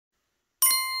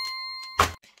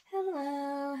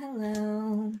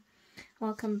Hello,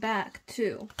 welcome back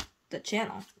to the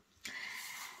channel.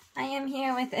 I am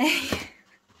here with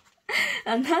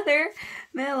another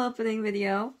mail opening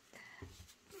video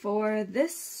for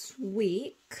this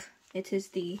week. It's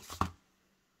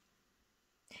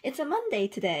a Monday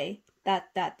today.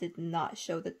 That did not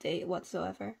show the date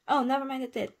whatsoever. Oh, never mind,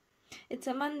 it did. It's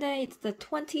a Monday. It's the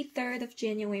 23rd of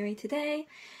January today.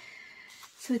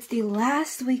 So it's the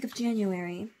last week of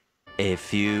January. A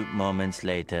few moments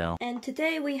later. And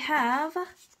today we have,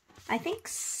 I think,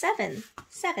 seven.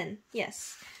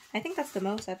 Yes. I think that's the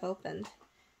most I've opened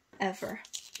ever.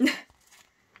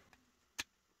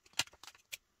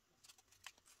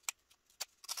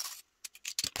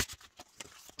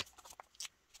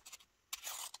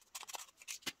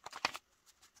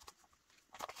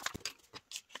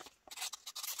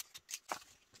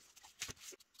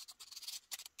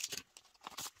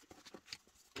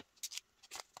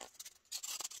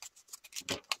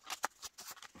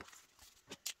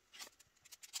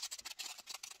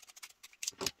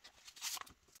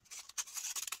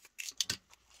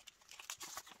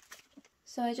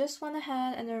 So I just went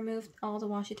ahead and removed all the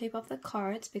washi tape off the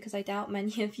cards because I doubt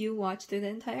many of you watched through the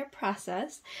entire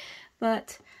process.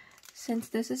 But since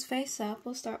this is face up,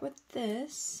 we'll start with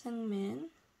this. Sungmin.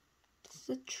 This is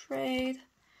a trade.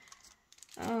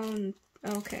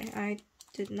 Okay, I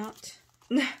did not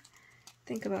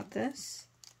think about this.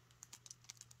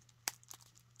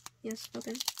 Yes,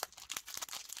 open.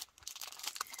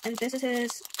 And this is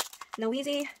his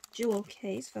Noeasy jewel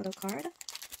case photo card.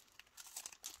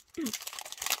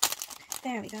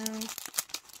 There we go.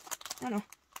 Oh no.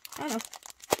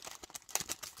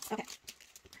 Okay.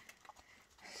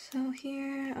 So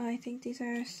here, I think these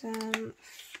are some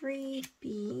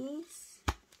freebies.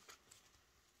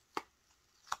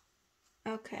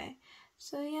 Okay.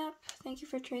 So yep, thank you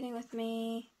for trading with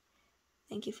me.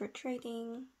 Thank you for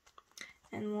trading.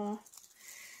 And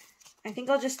I think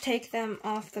I'll just take them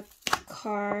off the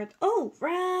card. Oh,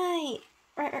 right!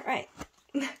 Right.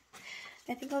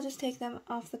 I think I'll just take them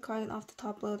off the card and off the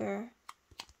top loader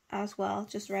as well,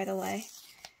 just right away.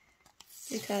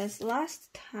 Because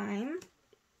last time,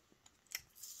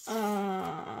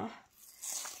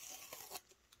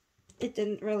 it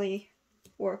didn't really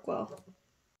work well.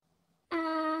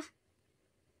 I'll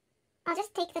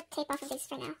just take the tape off of these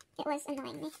for now. It was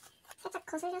annoying me. Step up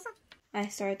closer, Joseph. I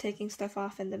started taking stuff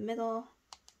off in the middle.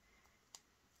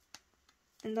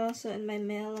 And also in my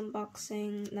mail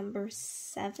unboxing number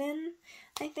 7,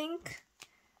 I think.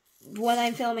 When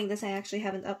I'm filming this, I actually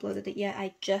haven't uploaded it yet.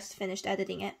 I just finished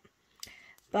editing it.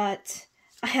 But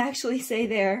I actually say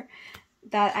there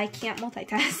that I can't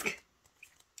multitask.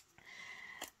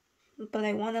 But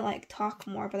I want to like talk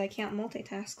more, but I can't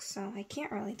multitask, so I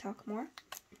can't really talk more.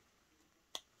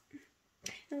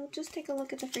 And we'll just take a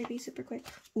look at the freebie super quick.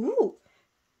 Ooh!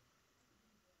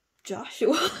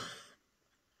 Joshua.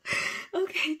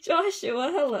 Okay,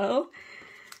 Joshua, hello.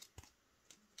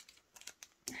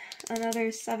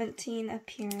 Another 17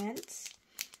 appearance.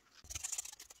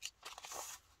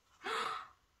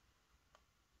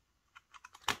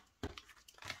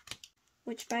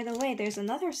 Which, by the way, there's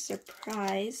another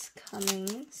surprise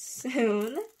coming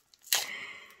soon.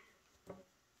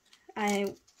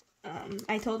 I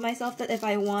told myself that if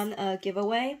I won a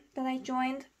giveaway that I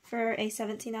joined for a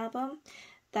 17 album,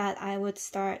 that I would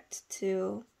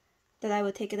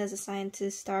take it as a sign to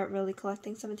start really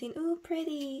collecting 17. Ooh,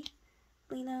 pretty,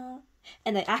 Lino.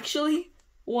 And I actually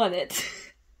won it.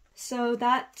 So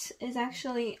that is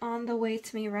actually on the way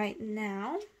to me right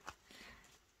now.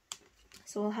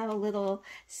 So we'll have a little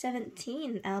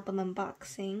 17 album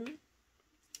unboxing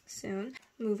soon.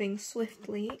 Moving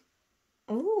swiftly.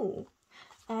 Oh,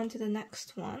 on to the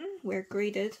next one. We're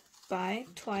greeted by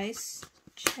Twice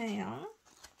Chaeyoung.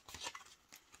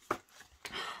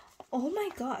 Oh my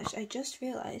gosh, I just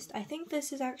realized. I think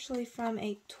this is actually from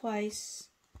a Twice.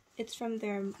 It's from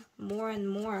their More and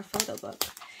More photo book.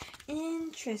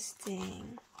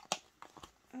 Interesting.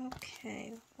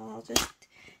 Okay, well, I'll just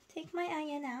take my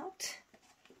IN out.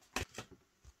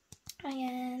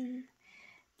 IN.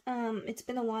 It's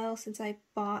been a while since I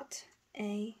bought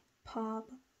a POB.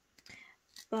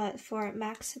 But for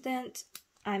Maxident,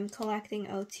 I'm collecting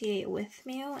OT8 With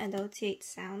Mew and OT8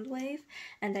 Soundwave,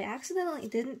 and I accidentally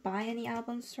didn't buy any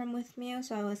albums from With Mew,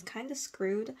 so I was kind of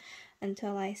screwed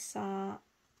until I saw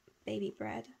Baby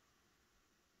Bread.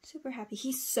 Super happy.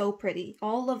 He's so pretty.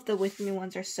 All of the With Mew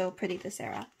ones are so pretty this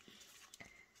era.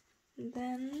 And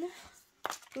then,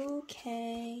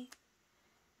 okay,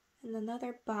 and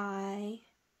another buy.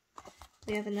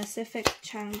 We have a Pacific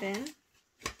Changbin.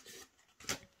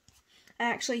 I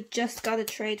actually just got a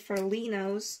trade for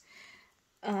Lino's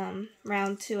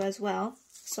round 2 as well.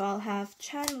 So I'll have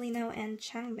Chan, Lino, and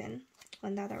Changbin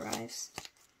when that arrives.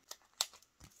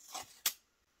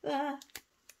 Ah.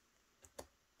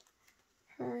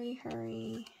 Hurry,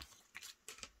 hurry.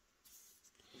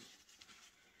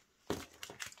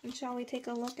 And shall we take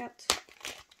a look at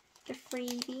the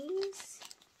freebies?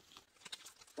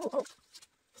 Oh.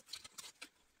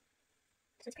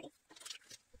 This is pretty.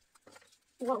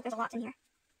 Whoa, there's a lot in here.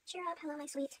 Cheer up, hello my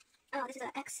sweet. Oh, this is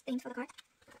an X themed for the card.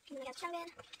 And then we got Changbin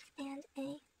and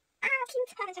a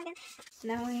cute Changbin.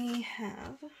 Now we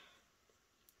have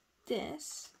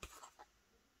this.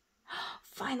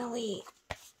 Finally!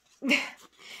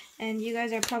 And you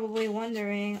guys are probably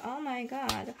wondering, oh my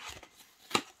god.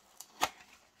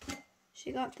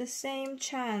 She got the same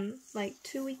Chan like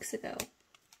 2 weeks ago.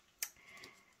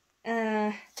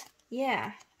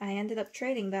 Yeah, I ended up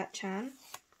trading that Chan.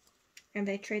 And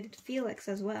I traded Felix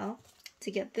as well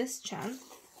to get this Chan.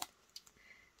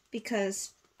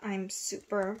 Because I'm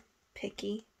super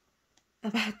picky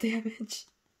about damage.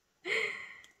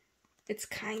 It's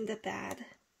kinda bad.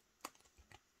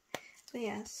 But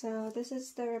yeah, so this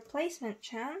is the replacement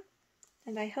Chan.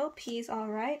 And I hope he's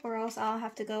alright, or else I'll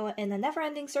have to go in a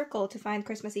never-ending circle to find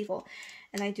Christmas Evil.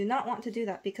 And I do not want to do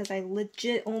that because I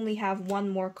legit only have one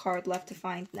more card left to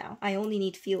find now. I only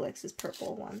need Felix's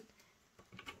purple one.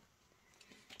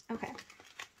 Okay.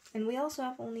 And we also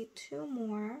have only 2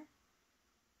 more.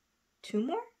 2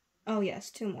 more? Oh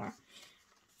yes, 2 more.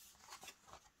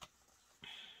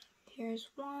 Here's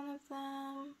one of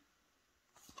them.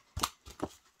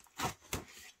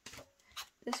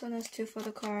 This one has 2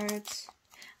 photo cards.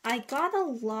 I got a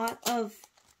lot of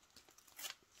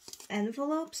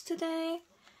envelopes today,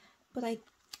 but I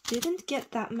didn't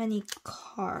get that many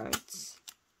cards.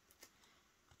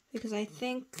 Because I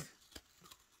think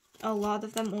a lot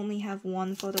of them only have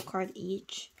 1 photo card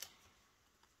each.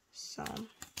 So,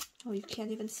 oh, you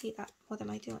can't even see that. What am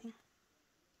I doing?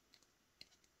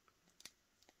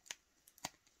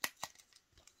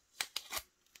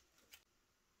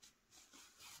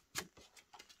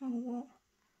 Oh, whoa.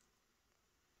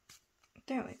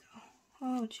 There we go.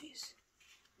 Oh, jeez.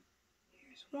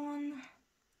 Here's 1.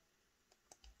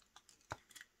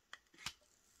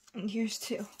 And here's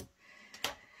 2.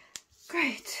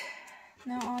 Great.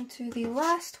 Now on to the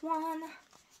last one.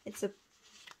 It's a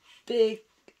big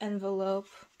envelope.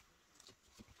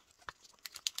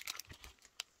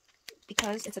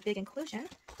 Because it's a big inclusion.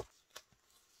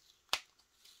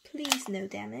 Please no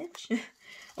damage.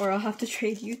 Or I'll have to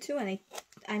trade you two, and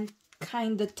I'm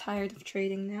kinda tired of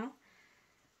trading now.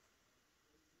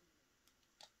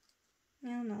 I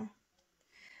don't know.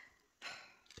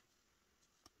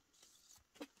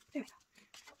 There we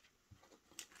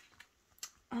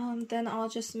go. Then I'll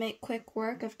just make quick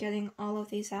work of getting all of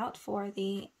these out for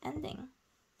the ending.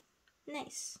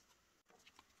 Nice.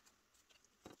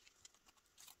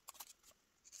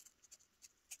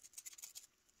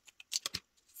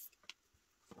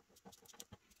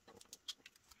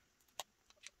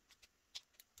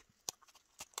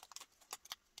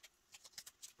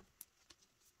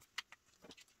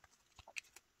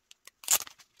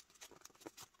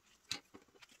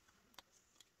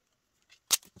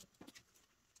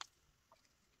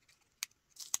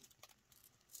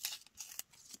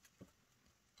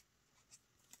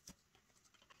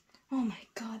 Oh my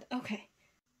god, okay.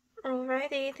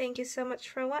 Alrighty, thank you so much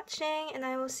for watching, and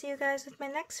I will see you guys with my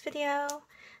next video.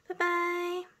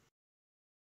 Bye-bye!